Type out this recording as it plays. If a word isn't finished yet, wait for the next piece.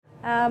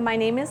My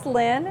name is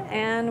Lynn,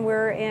 and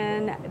we're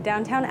in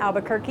downtown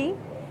Albuquerque.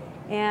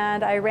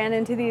 And I ran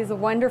into these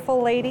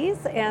wonderful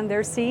ladies and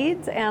their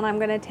seeds, and I'm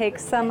going to take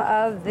some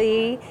of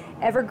the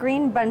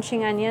evergreen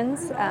bunching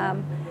onions.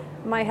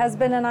 My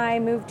husband and I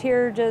moved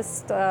here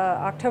just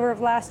October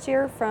of last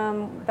year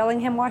from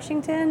Bellingham,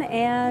 Washington,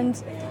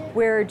 and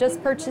we're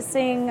just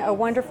purchasing a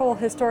wonderful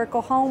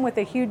historical home with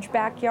a huge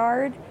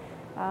backyard.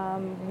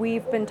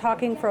 We've been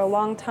talking for a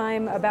long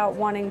time about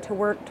wanting to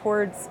work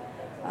towards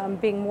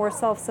being more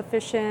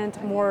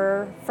self-sufficient,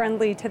 more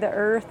friendly to the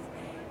earth,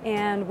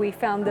 and we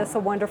found this a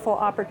wonderful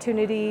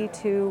opportunity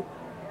to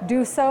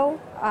do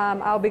so.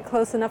 I'll be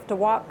close enough to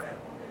walk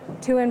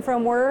to and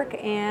from work,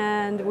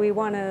 and we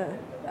want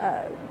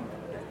to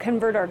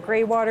convert our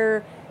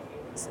greywater,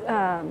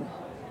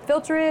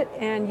 filter it,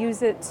 and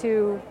use it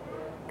to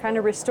kind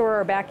of restore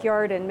our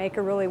backyard and make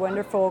a really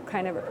wonderful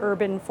kind of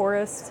urban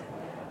forest.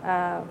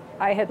 I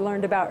had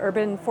learned about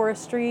urban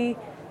forestry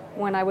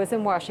when I was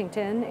in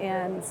Washington,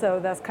 and so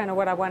that's kind of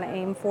what I want to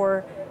aim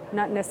for.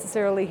 Not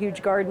necessarily a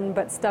huge garden,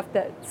 but stuff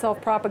that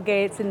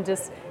self-propagates and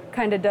just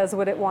kind of does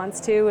what it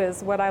wants to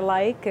is what I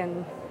like,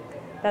 and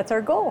that's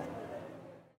our goal.